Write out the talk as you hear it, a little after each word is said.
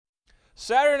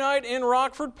Saturday night in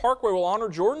Rockford, Parkway will honor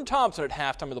Jordan Thompson at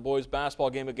halftime of the boys basketball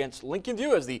game against Lincoln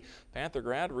View as the Panther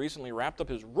grad recently wrapped up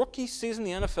his rookie season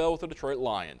in the NFL with the Detroit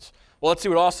Lions. Well, let's see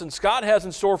what Austin Scott has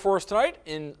in store for us tonight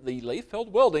in the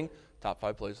Layfeld Welding Top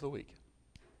 5 Plays of the Week.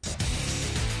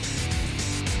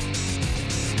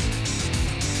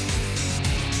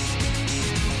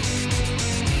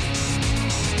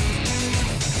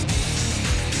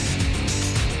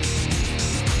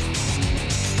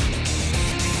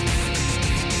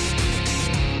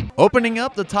 Opening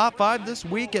up the top 5 this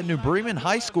week at New Bremen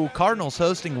High School, Cardinals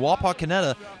hosting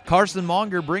Wapakoneta. Carson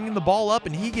Monger bringing the ball up,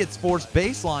 and he gets forced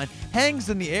baseline, hangs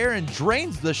in the air, and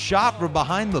drains the shot from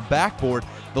behind the backboard.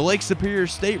 The Lake Superior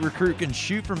State recruit can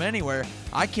shoot from anywhere.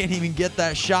 I can't even get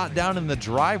that shot down in the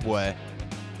driveway.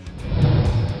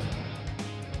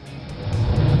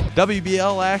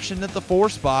 WBL action at the 4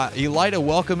 spot. Elida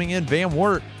welcoming in Van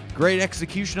Wert. Great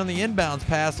execution on the inbounds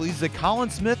pass leads to Colin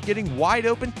Smith getting wide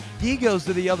open. He goes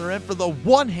to the other end for the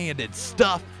one-handed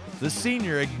stuff. The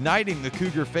senior igniting the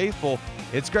Cougar faithful.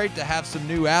 It's great to have some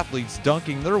new athletes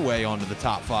dunking their way onto the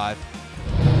top 5.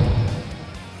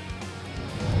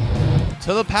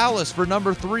 To the Palace for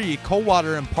number 3,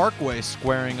 Coldwater and Parkway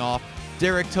squaring off.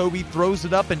 Derek Toby throws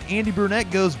it up, and Andy Brunette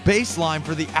goes baseline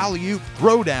for the alley-oop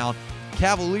throwdown.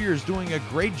 Cavaliers doing a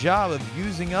great job of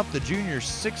using up the junior's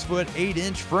 6-foot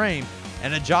 8-inch frame,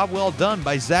 and a job well done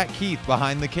by Zach Keith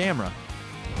behind the camera.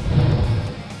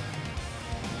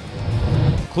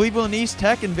 Cleveland East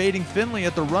Tech invading Findlay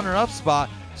at the runner-up spot.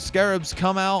 Scarabs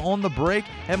come out on the break,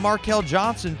 and Markel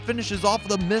Johnson finishes off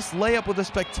with a missed layup with a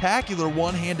spectacular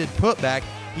one-handed putback.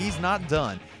 He's not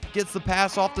done. Gets the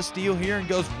pass off the steal here and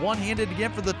goes one-handed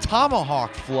again for the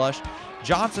tomahawk flush.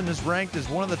 Johnson is ranked as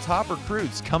one of the top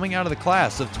recruits coming out of the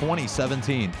class of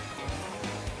 2017.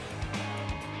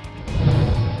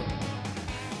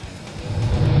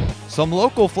 Some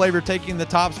local flavor taking the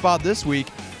top spot this week.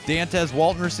 Dantes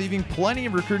Walton receiving plenty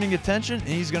of recruiting attention, and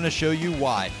he's going to show you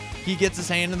why. He gets his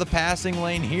hand in the passing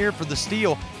lane here for the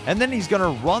steal, and then he's going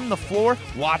to run the floor.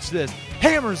 Watch this.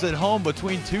 Hammers it home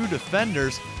between 2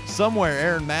 defenders. Somewhere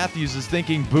Aaron Matthews is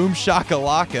thinking boom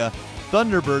shakalaka.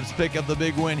 Thunderbirds pick up the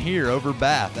big win here over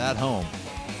Bath at home.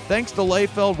 Thanks to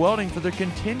Layfeld Welding for their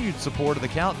continued support of the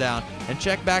Countdown, and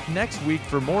check back next week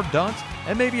for more dunks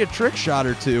and maybe a trick shot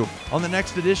or two on the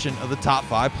next edition of the Top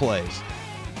 5 Plays.